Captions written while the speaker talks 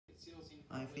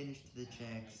I finished the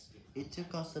checks. It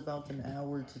took us about an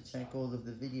hour to check all of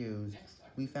the videos.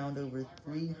 We found over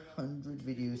 300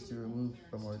 videos to remove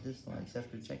from our dislikes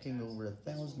after checking over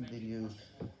 1,000 videos,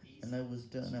 and I was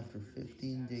done after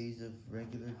 15 days of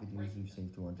regular videos we've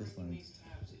saved to our dislikes.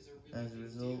 As a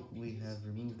result, we have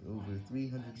removed over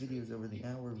 300 videos over the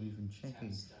hour we've been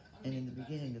checking, and in the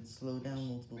beginning it slowed down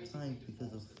multiple times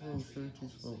because of slow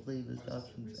searches, slow playlist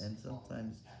options, and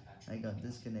sometimes I got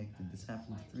disconnected. This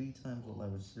happened 3 times while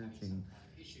I was searching,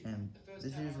 and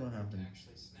this is what happened.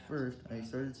 First, I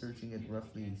started searching at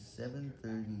roughly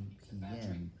 7:30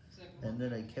 p.m., and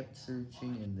then I kept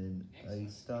searching, and then I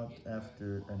stopped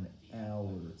after an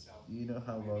hour. You know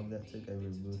how long that took? I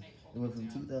removed it went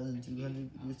from 2,200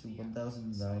 videos to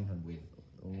 1,900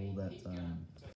 all that time.